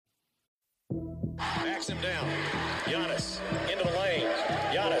Backs him down. Giannis into the lane.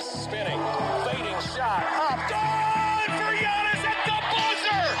 Giannis spinning. Fading shot. Up. Good for Giannis at the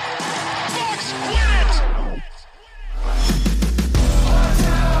buzzer. Bucks win it. Our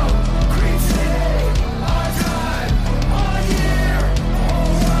town, Green City, our time, our year,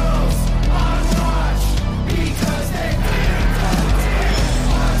 whole world's on watch because they beat the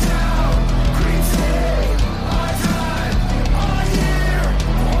Our town, Green City, our time, our year,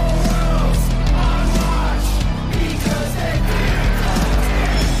 whole world's on watch because they beat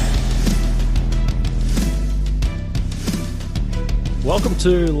Welcome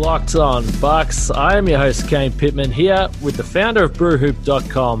to Locked On Bucks. I am your host, Kane Pittman, here with the founder of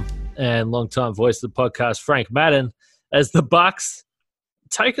BrewHoop.com and longtime voice of the podcast, Frank Madden, as the Bucks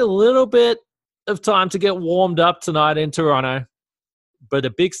take a little bit of time to get warmed up tonight in Toronto, but a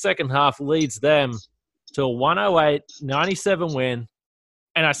big second half leads them to a 108-97 win.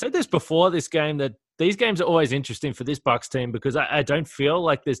 And I said this before this game, that these games are always interesting for this Bucks team because I don't feel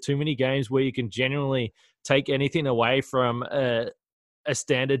like there's too many games where you can genuinely take anything away from a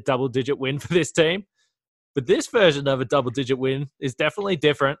standard double-digit win for this team. But this version of a double-digit win is definitely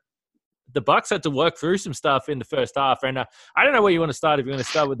different. The Bucks had to work through some stuff in the first half. And I don't know where you want to start, if you want to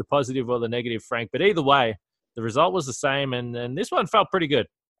start with the positive or the negative, Frank. But either way, the result was the same, and this one felt pretty good.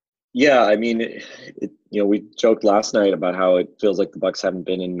 Yeah, I mean, we joked last night about how it feels like the Bucks haven't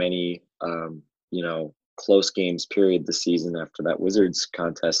been in many, close games, period, this season after that Wizards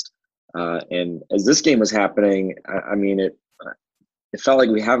contest. And as this game was happening, it felt like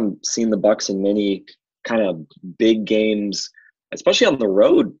we haven't seen the Bucks in many kind of big games, especially on the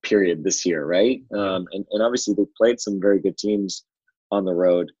road, period, this year, right? And obviously they played some very good teams on the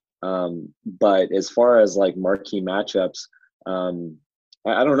road. But as far as like marquee matchups,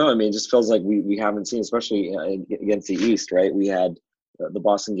 I don't know. I mean, it just feels like we haven't seen, especially against the East, right? We had the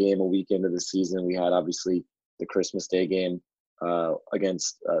Boston game a week into the season. We had obviously the Christmas Day game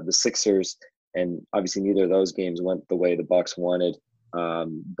against the Sixers, and obviously neither of those games went the way the Bucks wanted.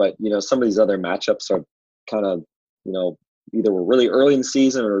 But some of these other matchups are kind of either were really early in the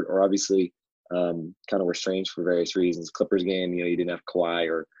season or obviously kind of were strange for various reasons. Clippers game, you didn't have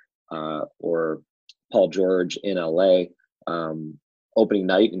Kawhi or Paul George in LA. Opening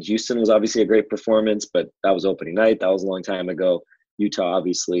night in Houston was obviously a great performance, but that was opening night. That was a long time ago. Utah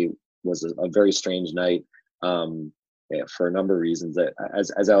obviously was a very strange night for a number of reasons. That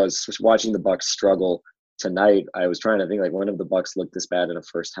as I was watching the Bucks struggle tonight, I was trying to think, like, when have the Bucks looked this bad in a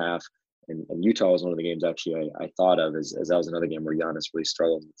first half? And Utah was one of the games actually I thought of as that was another game where Giannis really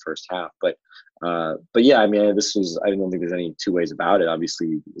struggled in the first half. But yeah, I mean, I don't think there's any two ways about it.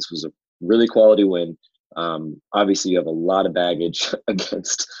 Obviously, this was a really quality win. Obviously, you have a lot of baggage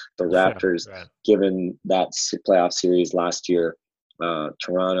against the Raptors, given that playoff series last year.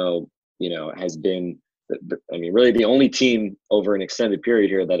 Toronto, has been, really the only team over an extended period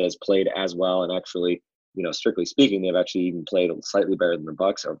here that has played as well, and actually, strictly speaking, they've actually even played slightly better than the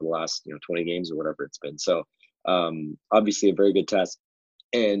Bucks over the last 20 games or whatever it's been. So obviously a very good test,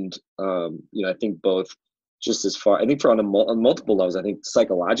 and I think both just as far, I think on multiple levels, I think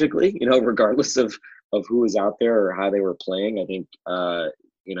psychologically, regardless of who was out there or how they were playing, I think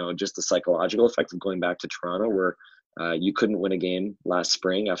just the psychological effect of going back to Toronto, where you couldn't win a game last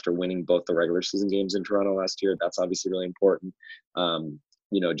spring after winning both the regular season games in Toronto last year. That's obviously really important.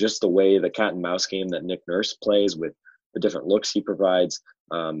 Just the way the cat and mouse game that Nick Nurse plays, with the different looks he provides,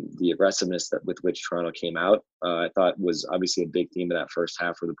 the aggressiveness with which Toronto came out, I thought was obviously a big theme of that first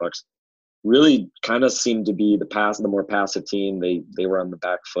half, where the Bucks really kind of seemed to be the more passive team. They were on the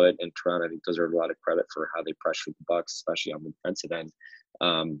back foot, and Toronto, I think, deserved a lot of credit for how they pressured the Bucks, especially on the defensive end.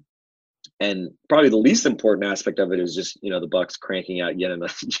 And probably the least important aspect of it is just, the Bucks cranking out yet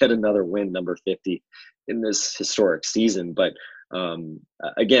another win, number 50 in this historic season. But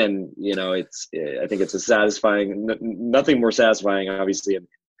again, I think it's a satisfying, nothing more satisfying, obviously,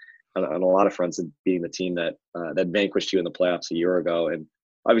 on a lot of fronts, than being the team that vanquished you in the playoffs a year ago. And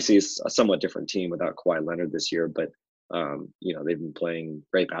obviously it's a somewhat different team without Kawhi Leonard this year, but they've been playing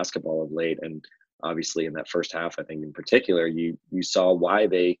great basketball of late. And obviously in that first half, I think in particular, you saw why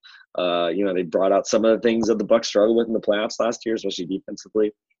they brought out some of the things that the Bucks struggled with in the playoffs last year, especially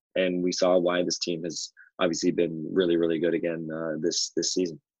defensively. And we saw why this team has obviously been really, really good again this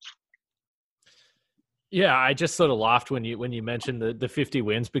season. Yeah, I just sort of laughed when you mentioned the 50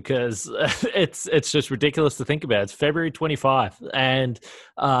 wins, because it's just ridiculous to think about. It's February 25, and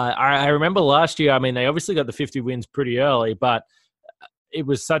I remember last year. I mean, they obviously got the 50 wins pretty early, but it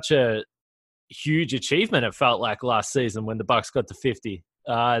was such a huge achievement. It felt like last season when the Bucks got to 50.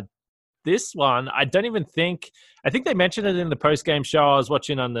 this one, I think they mentioned it in the post game show. I was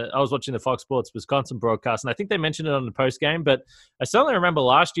watching the Fox Sports Wisconsin broadcast, and I think they mentioned it on the post game. But I certainly remember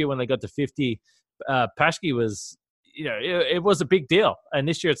last year when they got to 50, Paschke was, it was a big deal. And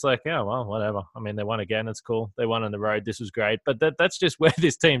this year it's like, yeah, well, whatever. I mean, they won again. It's cool. They won on the road. This was great. But that's just where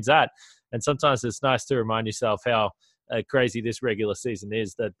this team's at. And sometimes it's nice to remind yourself how crazy this regular season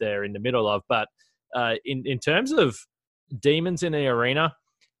is that they're in the middle of. But in terms of demons in the arena,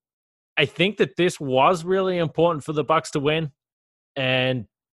 I think that this was really important for the Bucks to win, and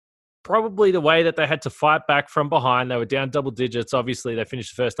probably the way that they had to fight back from behind. They were down double digits. Obviously, they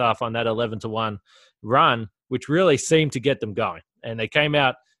finished the first half on that 11-1 run, which really seemed to get them going. And they came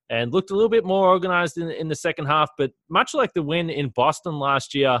out and looked a little bit more organized in the second half. But much like the win in Boston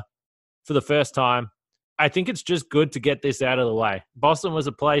last year for the first time, I think it's just good to get this out of the way. Boston was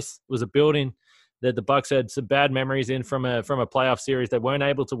a building that the Bucks had some bad memories in from a playoff series. They weren't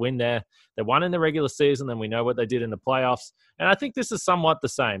able to win there. They won in the regular season, and we know what they did in the playoffs. And I think this is somewhat the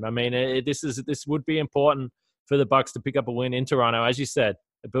same. I mean, this would be important for the Bucks to pick up a win in Toronto, as you said,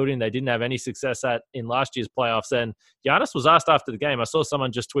 a building they didn't have any success at in last year's playoffs. And Giannis was asked after the game. I saw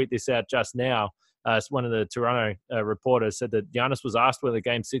someone just tweet this out just now. One of the Toronto reporters said that Giannis was asked whether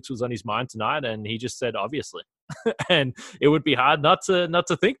Game 6 was on his mind tonight, and he just said, obviously. And it would be hard not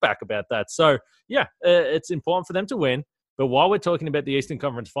to think back about that. So, yeah, it's important for them to win. But while we're talking about the Eastern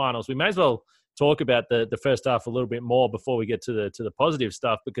Conference Finals, we may as well talk about the first half a little bit more before we get to the positive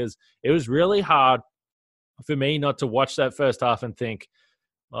stuff, because it was really hard for me not to watch that first half and think,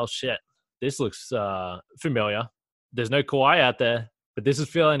 well, shit, this looks familiar. There's no Kawhi out there, but this is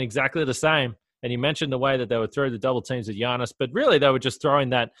feeling exactly the same. And you mentioned the way that they would throw the double teams at Giannis, but really they were just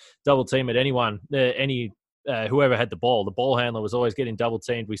throwing that double team at anyone, whoever had the ball. The ball handler was always getting double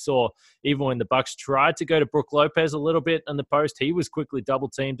teamed. We saw even when the Bucks tried to go to Brook Lopez a little bit in the post, he was quickly double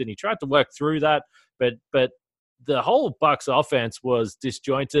teamed, and he tried to work through that. But the whole Bucks offense was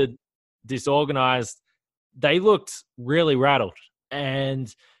disjointed, disorganized. They looked really rattled,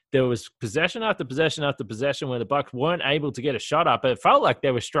 and there was possession after possession after possession where the Bucks weren't able to get a shot up. It felt like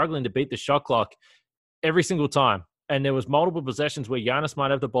they were struggling to beat the shot clock every single time. And there was multiple possessions where Giannis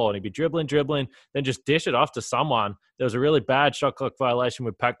might have the ball and he'd be dribbling, then just dish it off to someone. There was a really bad shot clock violation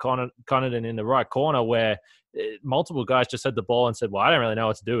with Pat Connaughton in the right corner where multiple guys just had the ball and said, well, I don't really know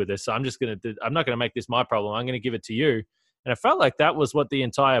what to do with this, so I'm not going to make this my problem. I'm going to give it to you. And it felt like that was what the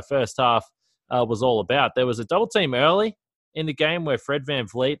entire first half was all about. There was a double team early in the game where Fred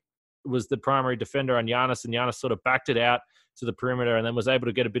VanVleet was the primary defender on Giannis, and Giannis sort of backed it out to the perimeter and then was able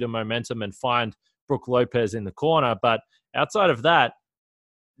to get a bit of momentum and find Brook Lopez in the corner. But outside of that,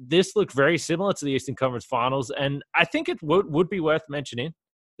 this looked very similar to the Eastern Conference Finals, and I think it would be worth mentioning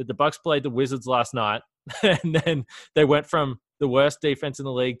that the Bucks played the Wizards last night, and then they went from the worst defense in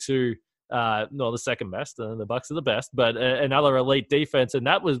the league to the second best. The Bucks are the best, but another elite defense, and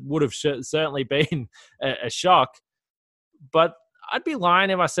that would have certainly been a shock. But I'd be lying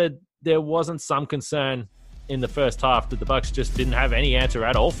if I said there wasn't some concern in the first half that the Bucks just didn't have any answer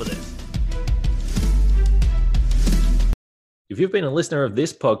at all for this. If you've been a listener of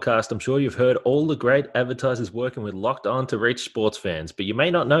this podcast, I'm sure you've heard all the great advertisers working with Locked On to reach sports fans, but you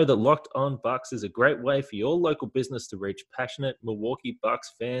may not know that Locked On Bucks is a great way for your local business to reach passionate Milwaukee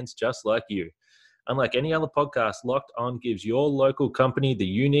Bucks fans just like you. Unlike any other podcast, Locked On gives your local company the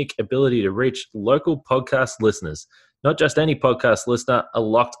unique ability to reach local podcast listeners. Not just any podcast listener, a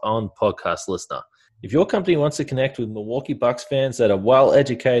Locked On podcast listener. If your company wants to connect with Milwaukee Bucks fans that are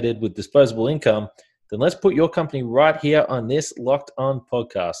well-educated with disposable income, then let's put your company right here on this Locked On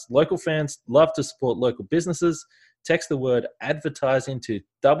podcast. Local fans love to support local businesses. Text the word advertising to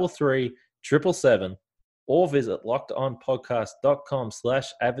 33777 or visit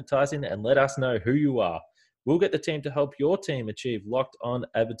lockedonpodcast.com/advertising and let us know who you are. We'll get the team to help your team achieve Locked On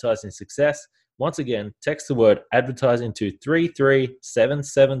advertising success. Once again, text the word advertising to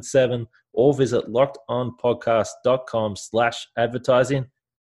 33777 or visit lockedonpodcast.com/advertising.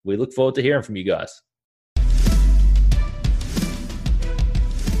 We look forward to hearing from you guys.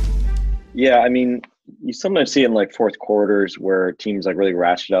 Yeah, I mean, you sometimes see it in like fourth quarters where teams like really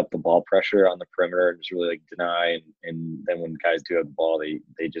ratchet up the ball pressure on the perimeter and just really like deny, and then when guys do have the ball, they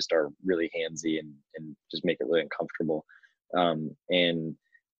just are really handsy and just make it really uncomfortable. And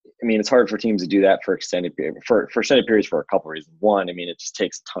I mean, it's hard for teams to do that for extended periods for a couple of reasons. One, I mean, it just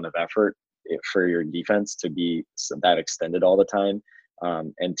takes a ton of effort for your defense to be that extended all the time.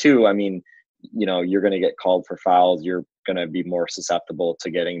 And two, I mean, you're going to get called for fouls. You're going to be more susceptible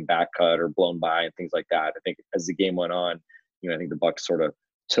to getting back cut or blown by and things like that. I think as the game went on, I think the Bucks sort of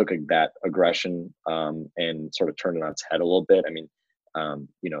took that aggression and sort of turned it on its head a little bit. I mean,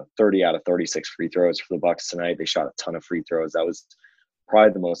 30 out of 36 free throws for the Bucks tonight. They shot a ton of free throws. That was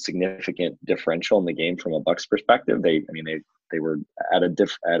probably the most significant differential in the game from a Bucks perspective. They were at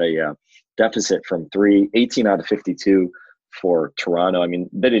a deficit from 18 out of 52 for Toronto. I mean,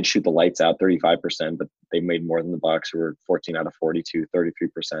 they didn't shoot the lights out, 35%, but they made more than the Bucks, who were 14 out of 42,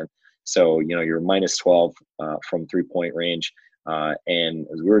 33%. So, you're minus 12 from 3-point range. And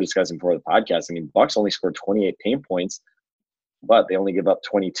as we were discussing before the podcast, I mean, Bucks only scored 28 paint points, but they only give up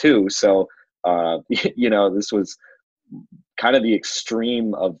 22. So, this was kind of the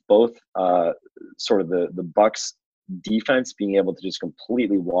extreme of both sort of the Bucks defense being able to just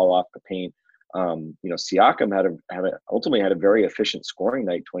completely wall off the paint. Siakam ultimately had a very efficient scoring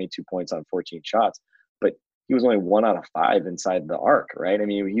night, 22 points on 14 shots, but he was only 1 out of 5 inside the arc, right? I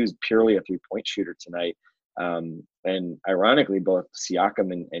mean, he was purely a 3-point shooter tonight. And ironically, both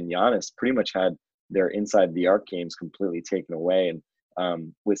Siakam and Giannis pretty much had their inside the arc games completely taken away.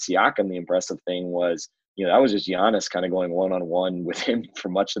 And with Siakam, the impressive thing was, that was just Giannis kind of going one-on-one with him for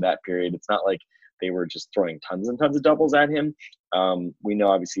much of that period. It's not like they were just throwing tons and tons of doubles at him. We know,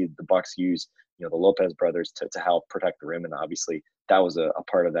 obviously, the Bucks use, the Lopez brothers to help protect the rim, and obviously that was a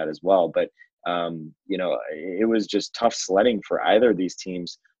part of that as well. But, it was just tough sledding for either of these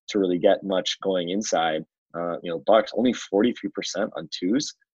teams to really get much going inside. Bucks only 43% on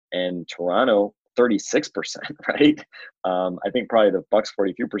twos, and Toronto 36%, right? I think probably the Bucks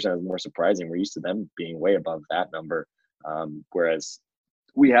 43% is more surprising. We're used to them being way above that number, whereas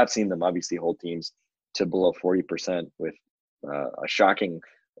we have seen them obviously hold teams to below 40% with a shocking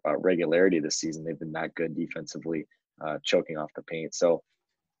regularity this season. They've been that good defensively, choking off the paint. So,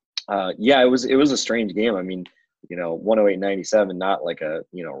 it was a strange game. I mean, 108-97, not like a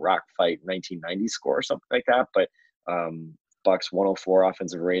rock fight 1990 score or something like that, but Bucks 104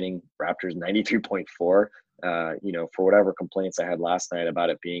 offensive rating, Raptors 93.4. For whatever complaints I had last night about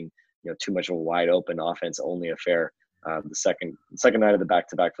it being too much of a wide open offense only affair, the second night of the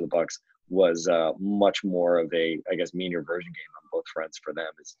back-to-back for the Bucks was much more of a, I guess, mean reversion game on both fronts for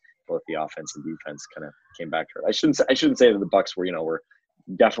them, as both the offense and defense kind of came back to it. I shouldn't say that the Bucks were were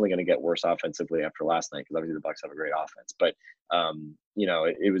definitely going to get worse offensively after last night, because obviously the Bucks have a great offense, but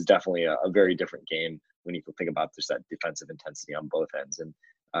it was definitely a very different game when you think about just that defensive intensity on both ends. And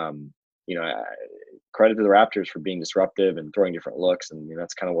credit to the Raptors for being disruptive and throwing different looks, and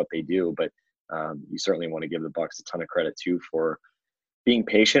that's kind of what they do. But you certainly want to give the Bucks a ton of credit too for being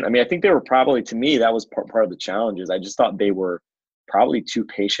patient. I mean, I think they were probably, to me, that was part of the challenges. I just thought they were probably too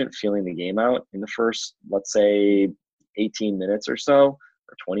patient feeling the game out in the first, let's say, 18 minutes or so,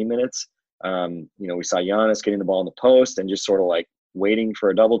 or 20 minutes. We saw Giannis getting the ball in the post and just sort of like waiting for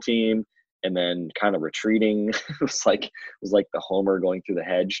a double team and then kind of retreating. It was like the Homer going through the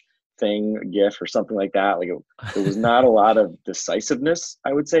hedge thing gif or something like that. Like it was not a lot of decisiveness,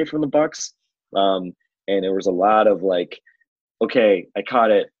 I would say, from the Bucks. And there was a lot of like, okay, I caught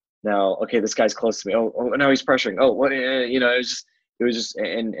it now. Okay, this guy's close to me. Oh, now he's pressuring. Oh, what? It was just,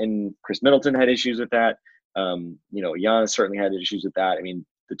 and Chris Middleton had issues with that. Giannis certainly had issues with that. I mean,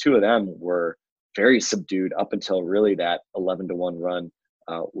 the two of them were very subdued up until really that 11-1 run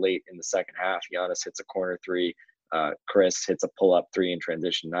late in the second half. Giannis hits a corner three. Chris hits a pull-up three in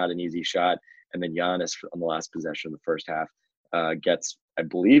transition, not an easy shot. And then Giannis on the last possession of the first half gets, I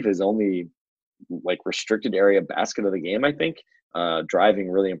believe, his only like restricted area basket of the game, I think,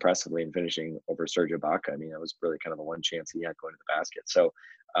 driving really impressively and finishing over Serge Ibaka. I mean, that was really kind of the one chance he had going to the basket. So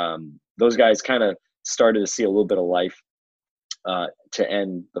those guys kind of started to see a little bit of life to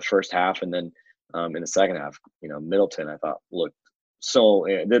end the first half. And then in the second half, Middleton, I thought, looked so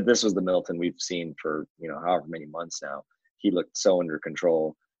this was the Middleton we've seen for, however many months now. He looked so under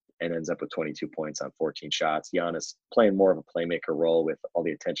control and ends up with 22 points on 14 shots. Giannis playing more of a playmaker role with all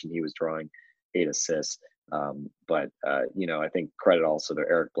the attention he was drawing, 8 assists. But I think credit also to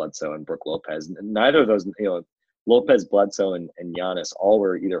Eric Bledsoe and Brook Lopez. Neither of those, Lopez, Bledsoe, and Giannis all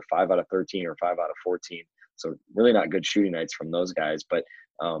were either 5 out of 13 or 5 out of 14. So really not good shooting nights from those guys. But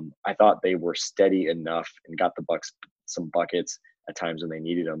I thought they were steady enough and got the Bucks some buckets at times when they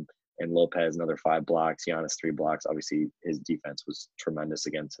needed them. And Lopez, another 5 blocks, Giannis 3 blocks. Obviously, his defense was tremendous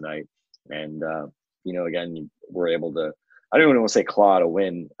again tonight. And, again, we're able to, I don't even want to say claw to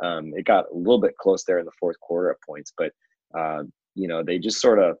win. It got a little bit close there in the fourth quarter at points, but, they just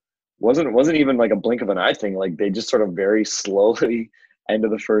sort of wasn't even like a blink of an eye thing. Like they just sort of very slowly end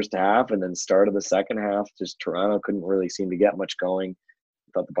of the first half and then start of the second half. Just Toronto couldn't really seem to get much going.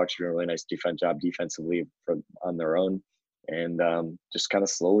 I thought the Bucks did a really nice job defensively on their own. And just kind of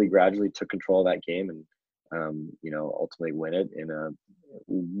slowly, gradually took control of that game and, ultimately win it in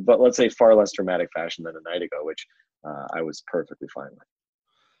but let's say far less dramatic fashion than a night ago, which I was perfectly fine with.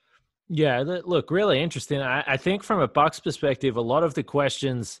 Yeah, look, really interesting. I think from a Bucks perspective, a lot of the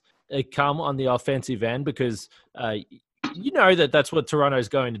questions come on the offensive end because you know that's what Toronto's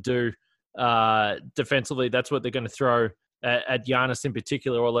going to do defensively. That's what they're going to throw at Giannis in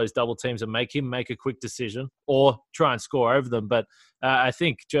particular, all those double teams, and make him make a quick decision or try and score over them. But I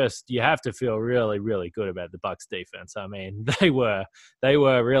think just you have to feel really, really good about the Bucks defense. I mean, they were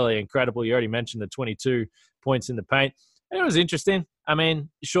really incredible. You already mentioned the 22 points in the paint. It was interesting. I mean,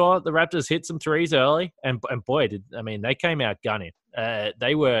 sure, the Raptors hit some threes early, and boy, they came out gunning.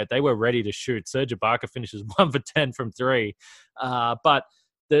 They were ready to shoot. Serge Ibaka finishes 1 for 10 from three, but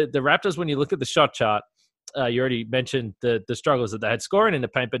the Raptors, when you look at the shot chart, you already mentioned the struggles that they had scoring in the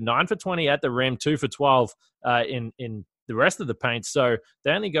paint, but 9 for 20 at the rim, 2 for 12 in the rest of the paint. So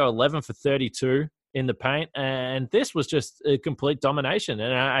they only go 11 for 32 in the paint, and this was just a complete domination.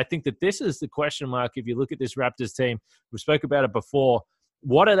 And I think that this is the question mark. If you look at this Raptors team, we spoke about it before.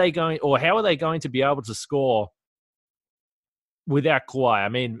 What are they going, or how are they going to be able to score without Kawhi? I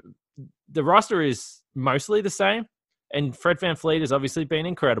mean, the roster is mostly the same, and Fred VanVleet has obviously been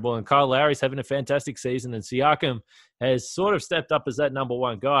incredible, and Kyle Lowry's having a fantastic season, and Siakam has sort of stepped up as that number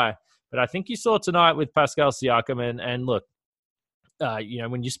one guy. But I think you saw tonight with Pascal Siakam, and look,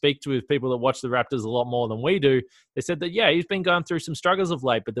 when you speak to people that watch the Raptors a lot more than we do, they said that, yeah, he's been going through some struggles of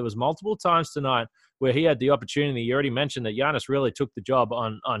late, but there was multiple times tonight where he had the opportunity. You already mentioned that Giannis really took the job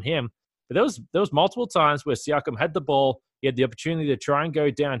on him, but there was multiple times where Siakam had the ball, he had the opportunity to try and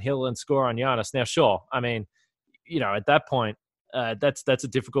go downhill and score on Giannis. Now, sure, I mean, at that point, that's a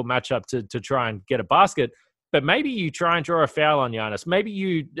difficult matchup to try and get a basket. But maybe you try and draw a foul on Giannis. Maybe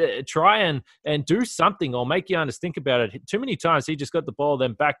you try and do something or make Giannis think about it. Too many times he just got the ball,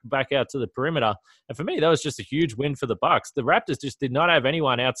 then back out to the perimeter. And for me, that was just a huge win for the Bucks. The Raptors just did not have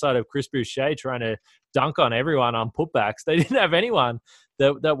anyone outside of Chris Boucher trying to dunk on everyone on putbacks. They didn't have anyone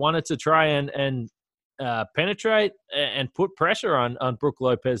that wanted to try and penetrate and put pressure on Brook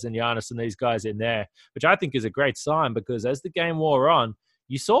Lopez and Giannis and these guys in there, which I think is a great sign, because as the game wore on,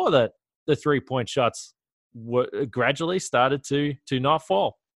 you saw that the 3-point shots gradually started to not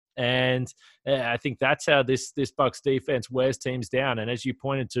fall. And I think that's how this Bucks defense wears teams down. And as you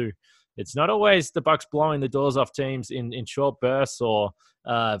pointed to, it's not always the Bucks blowing the doors off teams in short bursts or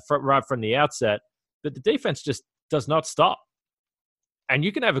right from the outset, but the defense just does not stop. And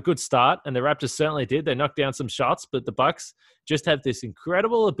you can have a good start, and the Raptors certainly did. They knocked down some shots, but the Bucks just have this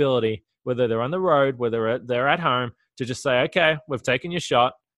incredible ability, whether they're on the road, whether they're at home, to just say, okay, we've taken your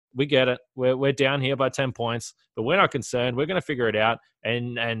shot. We get it. We're down here by 10 points, but we're not concerned. We're going to figure it out.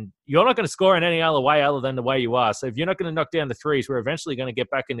 And you're not going to score in any other way other than the way you are. So if you're not going to knock down the threes, we're eventually going to get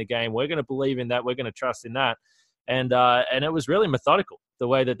back in the game. We're going to believe in that. We're going to trust in that. And it was really methodical, the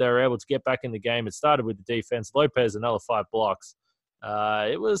way that they were able to get back in the game. It started with the defense. Lopez, another 5 blocks.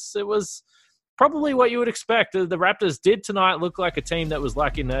 It was probably what you would expect. The Raptors did tonight look like a team that was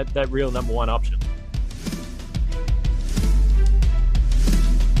lacking that real number one option.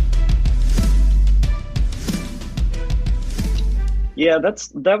 Yeah,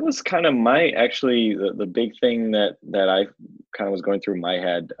 that was kind of the big thing that I kind of was going through my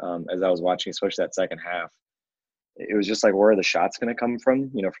head as I was watching, especially that second half. It was just like, where are the shots going to come from,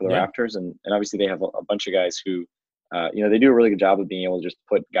 for the Raptors? And obviously they have a bunch of guys who, they do a really good job of being able to just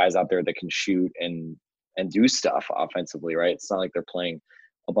put guys out there that can shoot and do stuff offensively, right? It's not like they're playing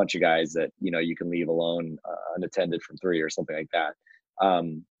a bunch of guys that, you can leave alone unattended from three or something like that.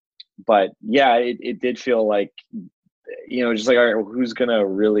 But yeah, it did feel like, just like, all right, who's going to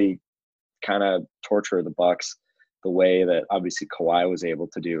really kind of torture the Bucks the way that obviously Kawhi was able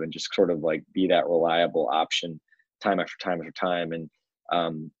to do, and just sort of like be that reliable option time after time after time. And,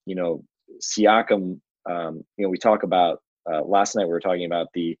 Siakam, we talk about last night, we were talking about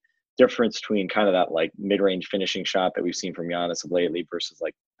the difference between kind of that like mid-range finishing shot that we've seen from Giannis of lately versus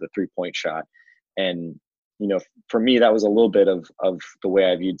like the 3-point shot. And, for me, that was a little bit of the way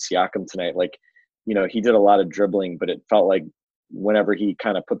I viewed Siakam tonight. Like, he did a lot of dribbling, but it felt like whenever he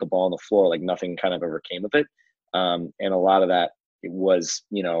kind of put the ball on the floor, like nothing kind of ever came of it. And a lot of that, it was,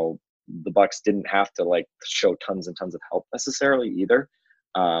 the Bucks didn't have to like show tons and tons of help necessarily either,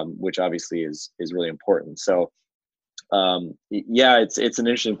 which obviously is really important. So, yeah, it's an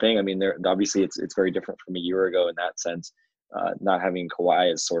interesting thing. I mean, obviously it's very different from a year ago in that sense, not having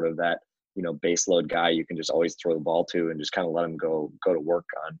Kawhi as sort of that, base load guy you can just always throw the ball to and just kind of let him go to work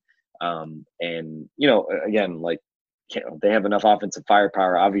on. And, again, like, they have enough offensive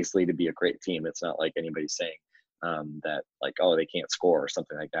firepower, obviously, to be a great team. It's not like anybody's saying that, like, oh, they can't score or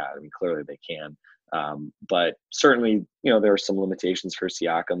something like that. I mean, clearly they can. But certainly, there are some limitations for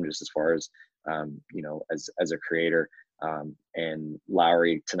Siakam just as far as as a creator. And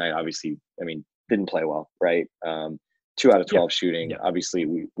Lowry tonight, obviously, I mean, didn't play well, right? 2 out of 12 shooting. Yeah. Obviously,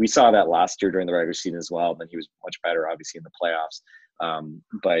 we saw that last year during the regular season as well. Then he was much better, obviously, in the playoffs.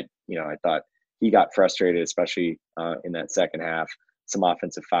 But I thought he got frustrated, especially in that second half. Some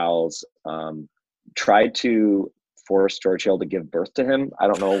offensive fouls. Tried to force George Hill to give birth to him. I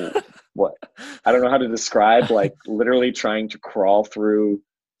don't know how to describe, like literally trying to crawl through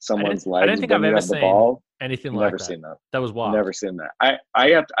someone's legs. I don't think I've ever seen anything like that. Never seen that. That was wild. Never seen that.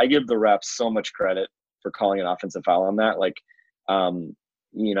 I give the refs so much credit for calling an offensive foul on that. Like,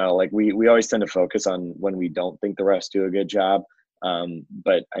 like we always tend to focus on when we don't think the refs do a good job.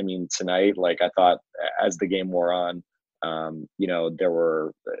 But I mean, tonight, like I thought as the game wore on,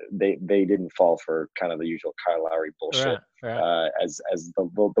 they didn't fall for kind of the usual Kyle Lowry bullshit. Right. As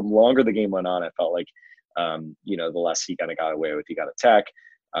the longer the game went on, I felt like, the less he kind of got away with. He got a tech.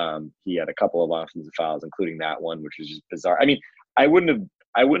 He had a couple of offensive fouls, including that one, which was just bizarre. I mean, I wouldn't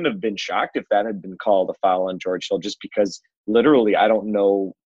have been shocked if that had been called a foul on George Hill, just because literally I don't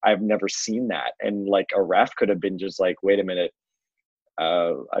know. I've never seen that. And like a ref could have been just like, wait a minute,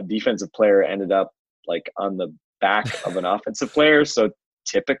 a defensive player ended up like on the back of an offensive player. So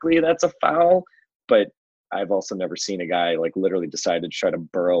typically that's a foul, but I've also never seen a guy like literally decide to try to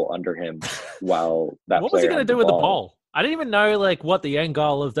burrow under him while that What was he going to do with the ball? I didn't even know like what the end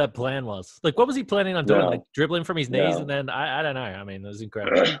goal of that plan was. Like, what was he planning on doing? No. Like dribbling from his knees, and then I don't know. I mean, it was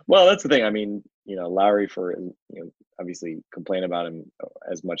incredible. Well, that's the thing. I mean, Lowry, for obviously complain about him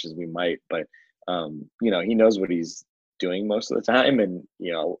as much as we might, but he knows what he's doing most of the time, and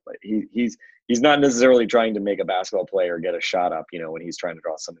he's not necessarily trying to make a basketball play or get a shot up. When he's trying to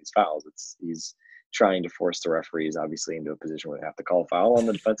draw some of these fouls, he's trying to force the referees obviously into a position where they have to call a foul on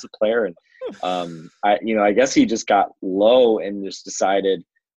the defensive player. And I guess he just got low and just decided,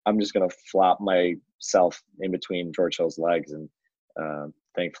 I'm just going to flop myself in between George Hill's legs. And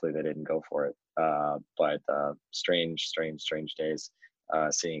thankfully they didn't go for it. But strange days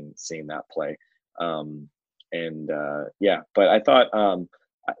seeing that play. But I thought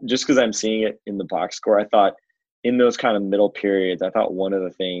just because I'm seeing it in the box score, I thought in those kind of middle periods, I thought one of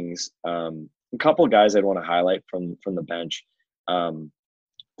the things, a couple of guys I'd want to highlight from the bench.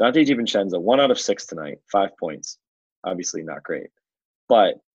 Dante DiVincenzo, 1 out of 6 tonight, 5 points. Obviously not great,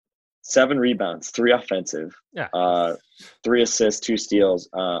 but 7 rebounds, 3 offensive, 3 assists, 2 steals.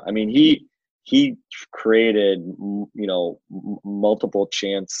 I mean, he created, multiple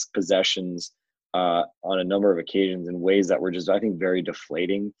chance possessions on a number of occasions in ways that were just, I think, very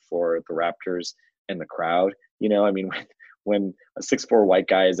deflating for the Raptors and the crowd. I mean, when a 6'4" white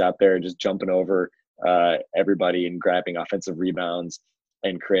guy is out there just jumping over everybody and grabbing offensive rebounds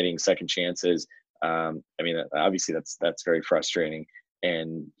and creating second chances. I mean, obviously that's very frustrating.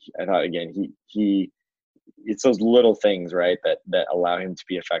 And I thought, again, it's those little things, right, that allow him to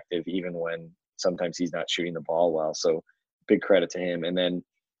be effective even when sometimes he's not shooting the ball well. So big credit to him. And then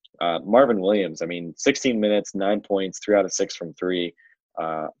Marvin Williams, I mean, 16 minutes, 9 points, 3 out of 6 from 3,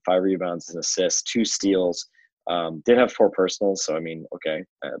 5 rebounds and assists, 2 steals. Did have 4 personals, so I mean, okay,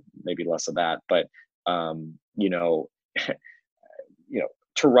 maybe less of that, but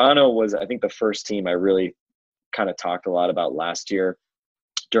Toronto was, I think, the first team I really kind of talked a lot about last year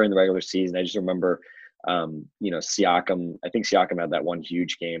during the regular season. I just remember, Siakam. I think Siakam had that one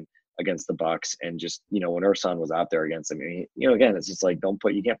huge game against the Bucks, and just when Ersan was out there against him, again, it's just like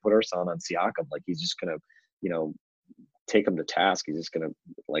you can't put Ersan on Siakam. Like he's just gonna, take him to task. He's just gonna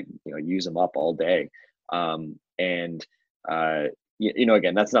use him up all day.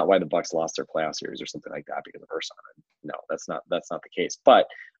 Again, that's not why the Bucks lost their playoff series or something like that because of Ersan. No, that's not the case. But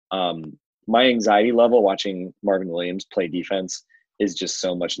my anxiety level watching Marvin Williams play defense is just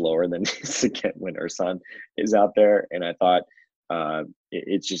so much lower than to get when Ersan is out there. And I thought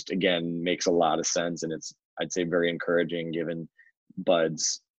it just, again, makes a lot of sense. And it's, I'd say, very encouraging given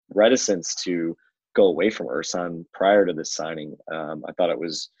Bud's reticence to go away from Ersan prior to this signing. I thought it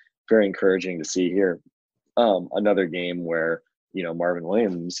was very encouraging to see here another game where, Marvin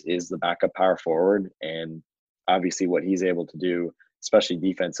Williams is the backup power forward, and obviously what he's able to do, especially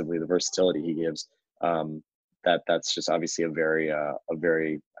defensively, the versatility he gives, that's just obviously a very,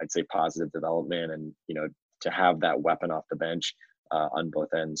 I'd say, positive development. And, to have that weapon off the bench on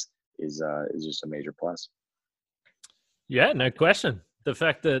both ends is just a major plus. Yeah, no question. The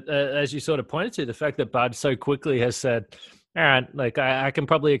fact that, as you sort of pointed to, the fact that Bud so quickly has said, all right, like I can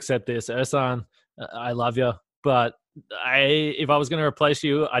probably accept this. Ersan, I love you, but if I was going to replace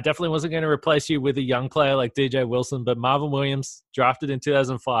you, I definitely wasn't going to replace you with a young player like DJ Wilson, but Marvin Williams, drafted in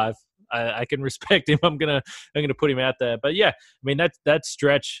 2005. I can respect him. I'm gonna put him out there. But yeah, I mean that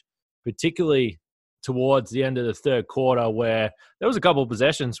stretch particularly towards the end of the third quarter, where there was a couple of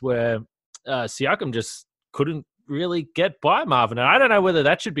possessions where Siakam just couldn't really get by Marvin. And I don't know whether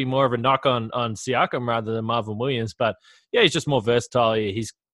that should be more of a knock on Siakam rather than Marvin Williams, but yeah, he's just more versatile.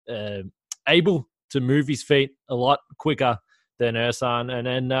 He's able to move his feet a lot quicker than Ersan. And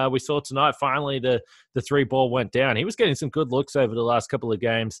then we saw tonight, finally, the three ball went down. He was getting some good looks over the last couple of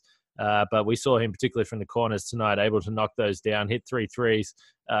games, but we saw him, particularly from the corners tonight, able to knock those down, hit 3 threes.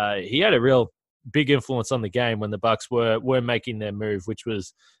 He had a real big influence on the game when the Bucks were making their move, which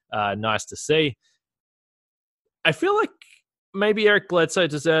was nice to see. I feel like maybe Eric Bledsoe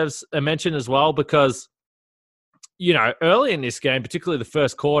deserves a mention as well because, you know, early in this game, particularly the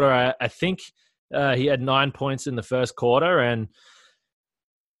first quarter, I think he had 9 points in the first quarter and,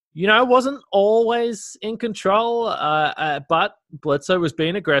 you know, wasn't always in control, but Bledsoe was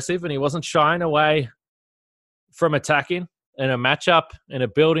being aggressive and he wasn't shying away from attacking in a matchup in a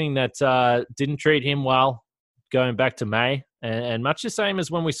building that didn't treat him well going back to May. And much the same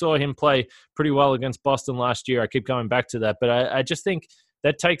as when we saw him play pretty well against Boston last year. I keep going back to that. But I just think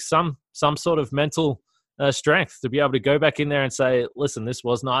that takes some sort of mental strength to be able to go back in there and say, listen, this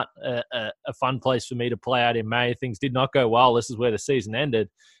was not a fun place for me to play out in May. Things did not go well. This is where the season ended.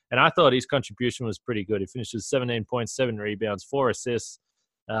 And I thought his contribution was pretty good. He finished with 17 points, 7 rebounds, 4 assists,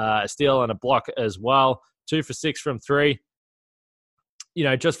 a steal and a block as well. 2 for 6 from 3. You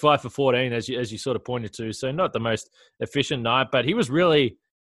know, just 5 for 14, as you sort of pointed to. So not the most efficient night, but he was really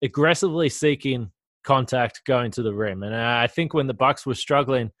aggressively seeking contact going to the rim. And I think when the Bucks were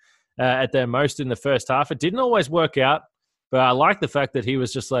struggling at their most in the first half, it didn't always work out. But I like the fact that he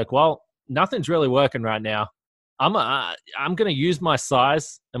was just like, well, nothing's really working right now. I'm going to use my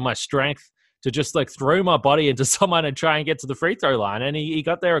size and my strength to just like throw my body into someone and try and get to the free throw line. And he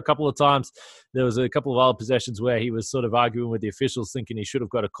got there a couple of times. There was a couple of other possessions where he was sort of arguing with the officials, thinking he should have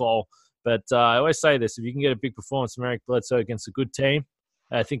got a call. But I always say this, if you can get a big performance from Eric Bledsoe against a good team,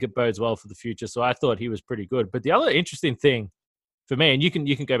 I think it bodes well for the future. So I thought he was pretty good. But the other interesting thing for me, and you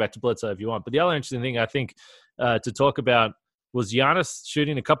can go back to Bledsoe if you want, but the other interesting thing I think to talk about was Giannis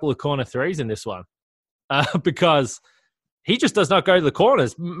shooting a couple of corner threes in this one. Because he just does not go to the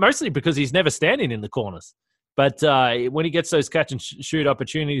corners, mostly because he's never standing in the corners. But when he gets those catch and shoot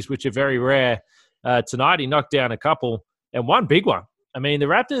opportunities, which are very rare, tonight he knocked down a couple and one big one. I mean, the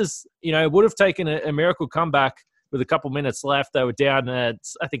Raptors, you know, would have taken a miracle comeback with a couple minutes left. They were down at,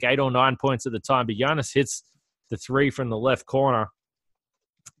 I think, 8 or 9 points at the time. But Giannis hits the 3 from the left corner.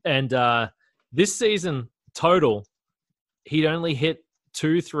 And this season total, he'd only hit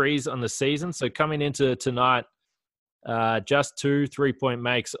 2 threes on the season. So coming into tonight, just 2 3-point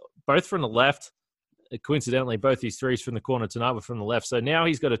makes, both from the left. Coincidentally, both his threes from the corner tonight were from the left. So now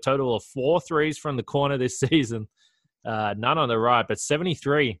he's got a total of 4 threes from the corner this season. None on the right, but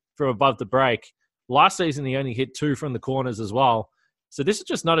 73 from above the break. Last season, he only hit 2 from the corners as well. So this is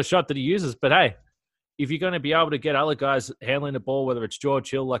just not a shot that he uses. But hey, if you're going to be able to get other guys handling the ball, whether it's George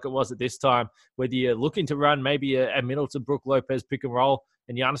Hill like it was at this time, whether you're looking to run maybe a Middleton, Brook Lopez pick and roll,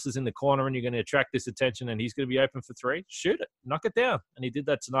 and Giannis is in the corner and you're going to attract this attention and he's going to be open for 3, shoot it, knock it down. And he did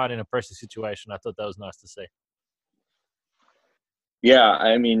that tonight in a pressure situation. I thought that was nice to see. Yeah,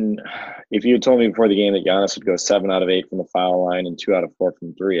 I mean, if you had told me before the game that Giannis would go 7 out of 8 from the foul line and 2 out of 4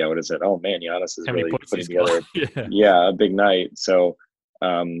 from 3, I would have said, oh man, Giannis is really putting together a big night. So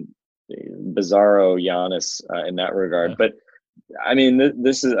bizarro Giannis in that regard. Yeah. But I mean,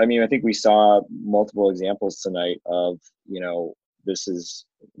 this is, I mean, I think we saw multiple examples tonight of, you know, these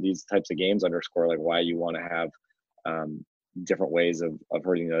types of games underscore like why you want to have different ways of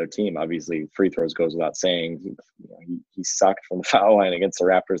hurting the other team. Obviously, free throws goes without saying. He sucked from the foul line against the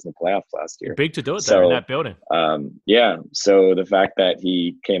Raptors in the playoffs last year. Big to do it there in that building. Yeah. So the fact that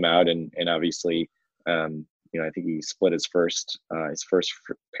he came out and obviously, you know, I think he split his first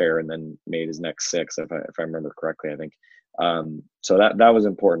pair and then made his next 6, if I remember correctly. I think so that was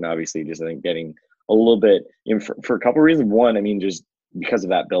important. Obviously, just I think getting a little bit for a couple of reasons. One, I mean, just because of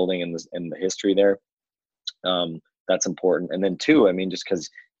that building and the history there, that's important. And then 2, I mean, just because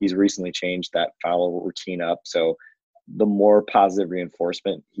he's recently changed that foul routine up, so the more positive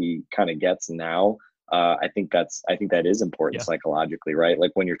reinforcement he kind of gets now, I think that is important psychologically, right?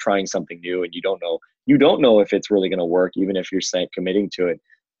 Like when you're trying something new and you don't know if it's really going to work, even if you're committing to it.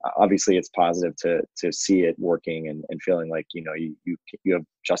 Obviously, it's positive to see it working and feeling like, you know, you have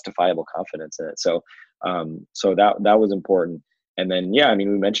justifiable confidence in it. So that was important. And then, yeah, I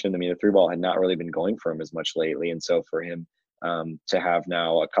mean, we mentioned, I mean, the 3-ball had not really been going for him as much lately. And so for him to have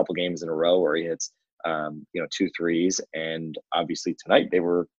now a couple games in a row where he hits, 2 threes, and obviously tonight they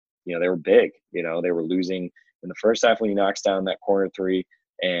were big, you know, they were losing in the first half when he knocks down that corner 3.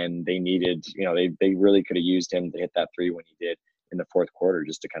 and they needed, they really could have used him to hit that three when he did in the fourth quarter,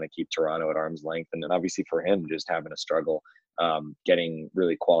 just to kind of keep Toronto at arm's length. And then obviously for him, just having a struggle getting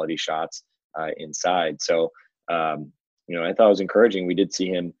really quality shots inside. So, I thought it was encouraging. We did see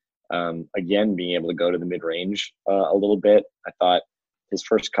him again being able to go to the mid-range a little bit. I thought his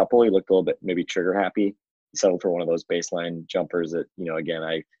first couple, he looked a little bit maybe trigger happy. He settled for one of those baseline jumpers that,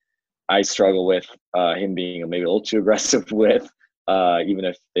 again, I struggle with him being maybe a little too aggressive with, even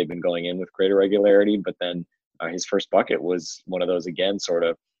if they've been going in with greater regularity. But then his first bucket was one of those, again, sort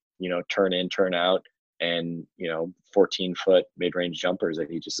of, turn in, turn out, and, 14-foot mid-range jumpers that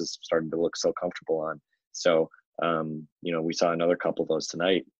he just is starting to look so comfortable on. So, we saw another couple of those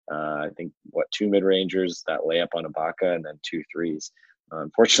tonight. I think, two mid-rangers, that layup on Ibaka, and then 2 threes.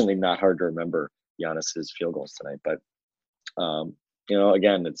 Unfortunately, not hard to remember Giannis's field goals tonight. But,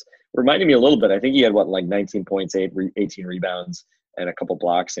 again, it's reminding me a little bit. I think he had, 19 points, 18 rebounds, and a couple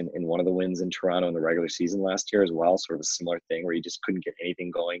blocks in one of the wins in Toronto in the regular season last year as well. Sort of a similar thing where he just couldn't get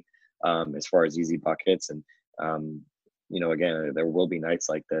anything going as far as easy buckets. And, again, there will be nights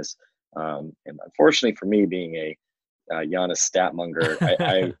like this. And unfortunately for me, being a Giannis stat monger,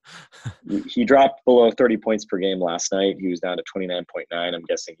 he dropped below 30 points per game last night. He was down to 29.9. I'm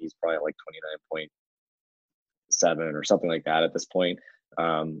guessing he's probably like 29.7 or something like that at this point.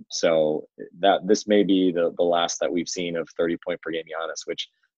 So that this may be the last that we've seen of 30-point per game Giannis, which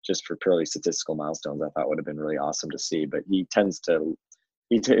just for purely statistical milestones, I thought would have been really awesome to see. But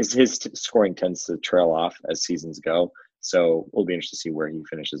his scoring tends to trail off as seasons go. So we'll be interested to see where he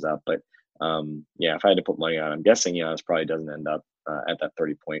finishes up. But if I had to put money on, I'm guessing Giannis probably doesn't end up at that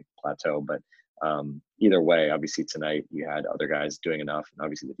 30-point plateau. But either way, obviously tonight you had other guys doing enough, and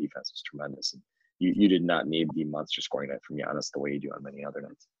obviously the defense was tremendous. And you did not need the monster scoring night from Giannis the way you do on many other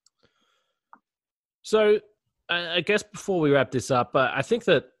nights. So I guess before we wrap this up, I think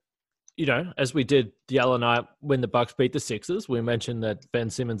that, as we did the other night when the Bucks beat the Sixers, we mentioned that Ben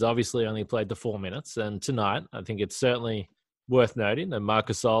Simmons obviously only played the 4 minutes. And tonight, I think it's certainly worth noting that Marc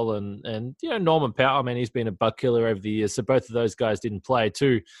Gasol and Norman Powell, he's been a buck killer over the years. So both of those guys didn't play.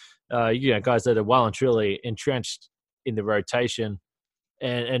 Two, guys that are well and truly entrenched in the rotation.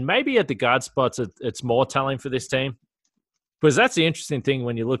 And maybe at the guard spots, it's more telling for this team. Because that's the interesting thing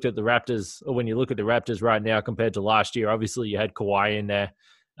when you look at the Raptors right now compared to last year. Obviously, you had Kawhi in there.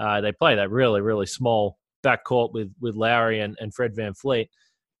 They play that really, really small backcourt with Lowry and Fred VanVleet.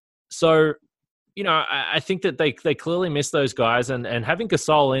 So, I think that they clearly miss those guys. And having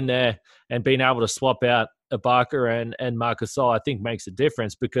Gasol in there and being able to swap out Ibaka and Marc Gasol, I think makes a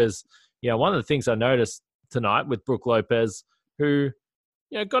difference. Because, one of the things I noticed tonight with Brook Lopez, who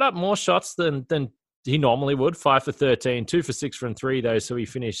got up more shots than he normally would, 5 for 13, 2 for 6 from 3 though. So he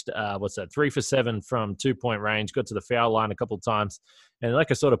finished, 3 for 7 from 2-point range, got to the foul line a couple of times. And like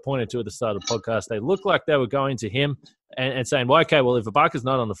I sort of pointed to at the start of the podcast, they looked like they were going to him and saying, well, okay, well, if Ibaka's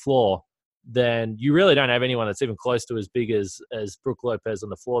not on the floor, then you really don't have anyone that's even close to as big as Brook Lopez on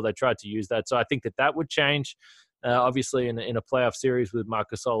the floor. They tried to use that. So I think that would change. Obviously in a playoff series with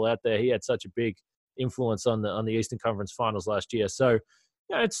Marc Gasol out there, he had such a big influence on the Eastern Conference Finals last year. So,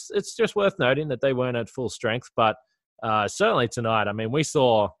 it's just worth noting that they weren't at full strength, but certainly tonight, we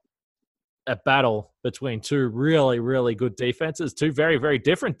saw a battle between two really, really good defenses, two very, very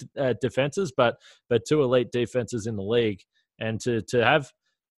different defenses, but two elite defenses in the league. And to have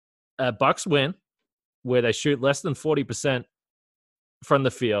a Bucks win where they shoot less than 40% from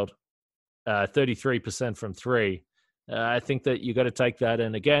the field, 33% from three, I think that you got to take that.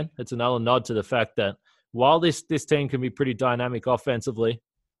 And again, it's another nod to the fact that while this team can be pretty dynamic offensively,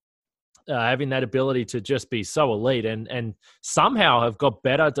 having that ability to just be so elite and somehow have got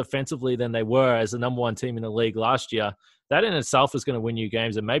better defensively than they were as the number one team in the league last year, that in itself is going to win you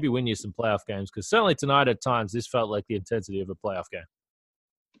games and maybe win you some playoff games. Because certainly tonight at times, this felt like the intensity of a playoff game.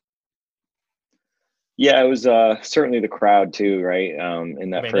 Yeah, it was certainly the crowd too, right? In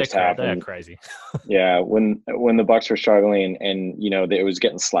that first half, they're crazy. Yeah, when the Bucks were struggling and it was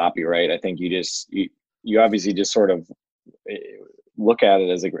getting sloppy, right? I think you obviously just sort of look at it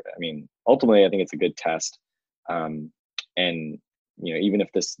as ultimately I think it's a good test. And even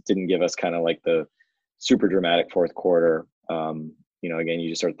if this didn't give us kind of like the super dramatic fourth quarter, again, you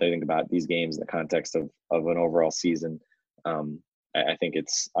just start thinking about these games in the context of an overall season. I think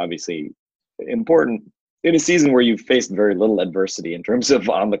it's obviously important in a season where you've faced very little adversity in terms of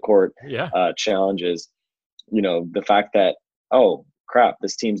on the court challenges. The fact that, oh crap,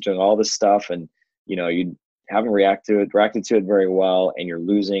 this team's doing all this stuff and you haven't reacted to it very well, and you're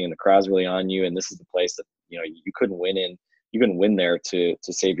losing, and the crowd's really on you, and this is the place that you couldn't win in. You couldn't win there to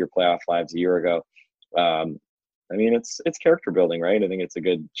save your playoff lives a year ago. I mean, it's character building, right? I think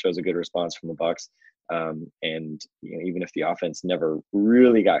shows a good response from the Bucks. And even if the offense never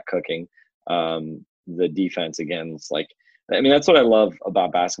really got cooking, the defense again, it's like, I mean, that's what I love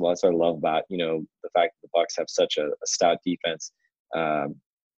about basketball. That's what I love about, the fact that the Bucks have such a stout defense.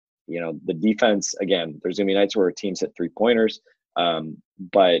 The defense, again, there's gonna be nights where teams hit 3-pointers,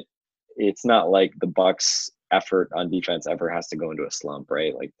 but it's not like the Bucks effort on defense ever has to go into a slump,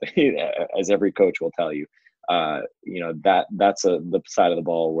 right? Like as every coach will tell you, that's the side of the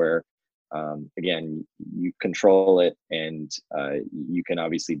ball where, again, you control it, and you can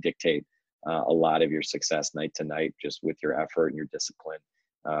obviously dictate a lot of your success night to night just with your effort and your discipline,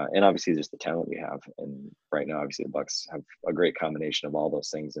 and obviously just the talent you have. And right now, obviously, the Bucks have a great combination of all those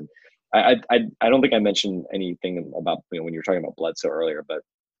things. And I don't think I mentioned anything about when you were talking about Bledsoe earlier, but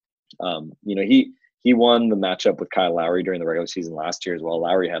he won the matchup with Kyle Lowry during the regular season last year as well.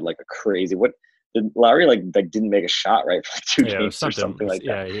 Lowry had like a crazy Lowry didn't make a shot, right, for 2 games or something like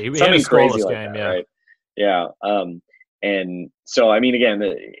that. Yeah, he something had a crazy like game, that, right? Yeah. And so, I mean, again,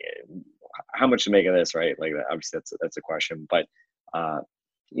 how much to make of this, right? Like, obviously, that's a question. But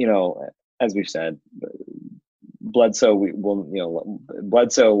as we've said, Bledsoe,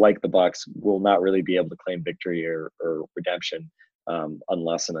 Bledsoe, like the Bucks, will not really be able to claim victory or redemption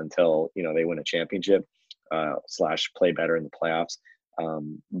unless and until they win a championship / play better in the playoffs.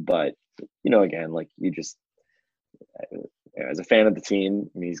 But again, like, you just, as a fan of the team,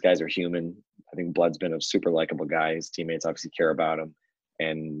 I mean, these guys are human. I think Blood's been a super likable guy. His teammates obviously care about him,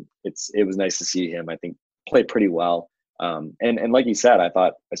 and it was nice to see him, I think, play pretty well. And like you said, I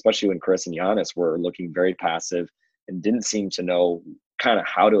thought, especially when Chris and Giannis were looking very passive and didn't seem to know kind of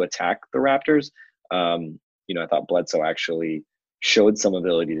how to attack the Raptors, I thought Bledsoe actually showed some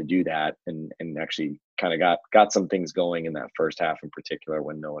ability to do that, and actually kind of got some things going in that first half in particular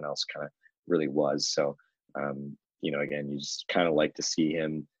when no one else kind of really was. So, again, you just kind of like to see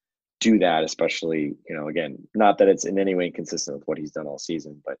him do that, especially, again, not that it's in any way inconsistent with what he's done all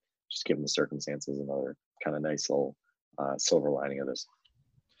season, but just given the circumstances, another kind of nice little silver lining of this.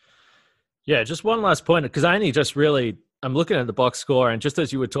 Yeah, just one last point, because I'm looking at the box score, and just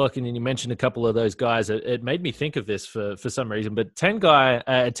as you were talking and you mentioned a couple of those guys, it made me think of this for some reason. But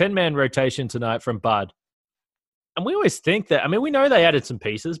 10-man rotation tonight from Bud. And we always think that, I mean, we know they added some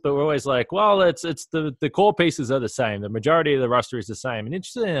pieces, but we're always like, well, it's the core pieces are the same. The majority of the roster is the same. And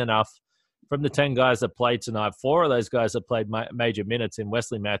interestingly enough, from the 10 guys that played tonight, 4 of those guys that played major minutes in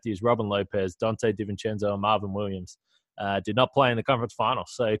Wesley Matthews, Robin Lopez, Dante DiVincenzo, and Marvin Williams did not play in the conference final.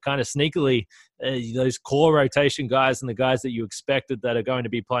 So kind of sneakily, those core rotation guys and the guys that you expected that are going to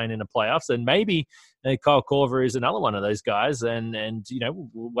be playing in the playoffs. And maybe Kyle Korver is another one of those guys. And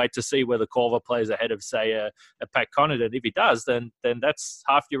we'll wait to see whether Korver plays ahead of, say, a Pat Connaughton. If he does, then that's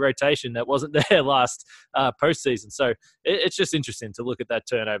half your rotation that wasn't there last postseason. So it's just interesting to look at that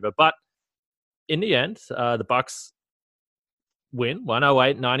turnover. But in the end, the Bucks win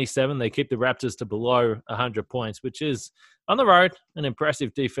 108-97. They keep the Raptors to below 100 points, which is, on the road, an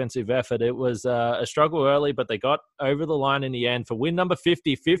impressive defensive effort. It was a struggle early, but they got over the line in the end for win number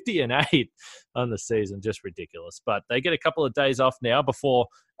 50-8 on the season. Just ridiculous. But they get a couple of days off now before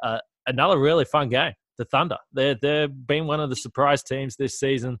another really fun game. The Thunder. They've been one of the surprise teams this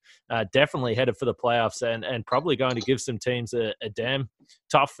season, definitely headed for the playoffs, and probably going to give some teams a damn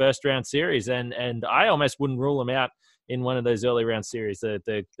tough first-round series. And I almost wouldn't rule them out in one of those early round series.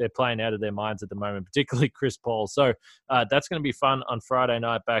 They're playing out of their minds at the moment, particularly Chris Paul. So that's going to be fun on Friday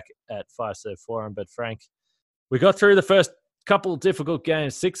night back at Fiserv Forum. But Frank, we got through the first couple of difficult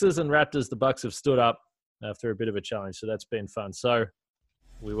games. Sixers and Raptors, the Bucks have stood up after a bit of a challenge. So that's been fun. So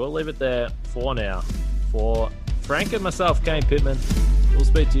we will leave it there for now. For Frank and myself, Kane Pittman, we'll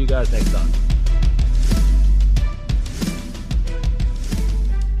speak to you guys next time.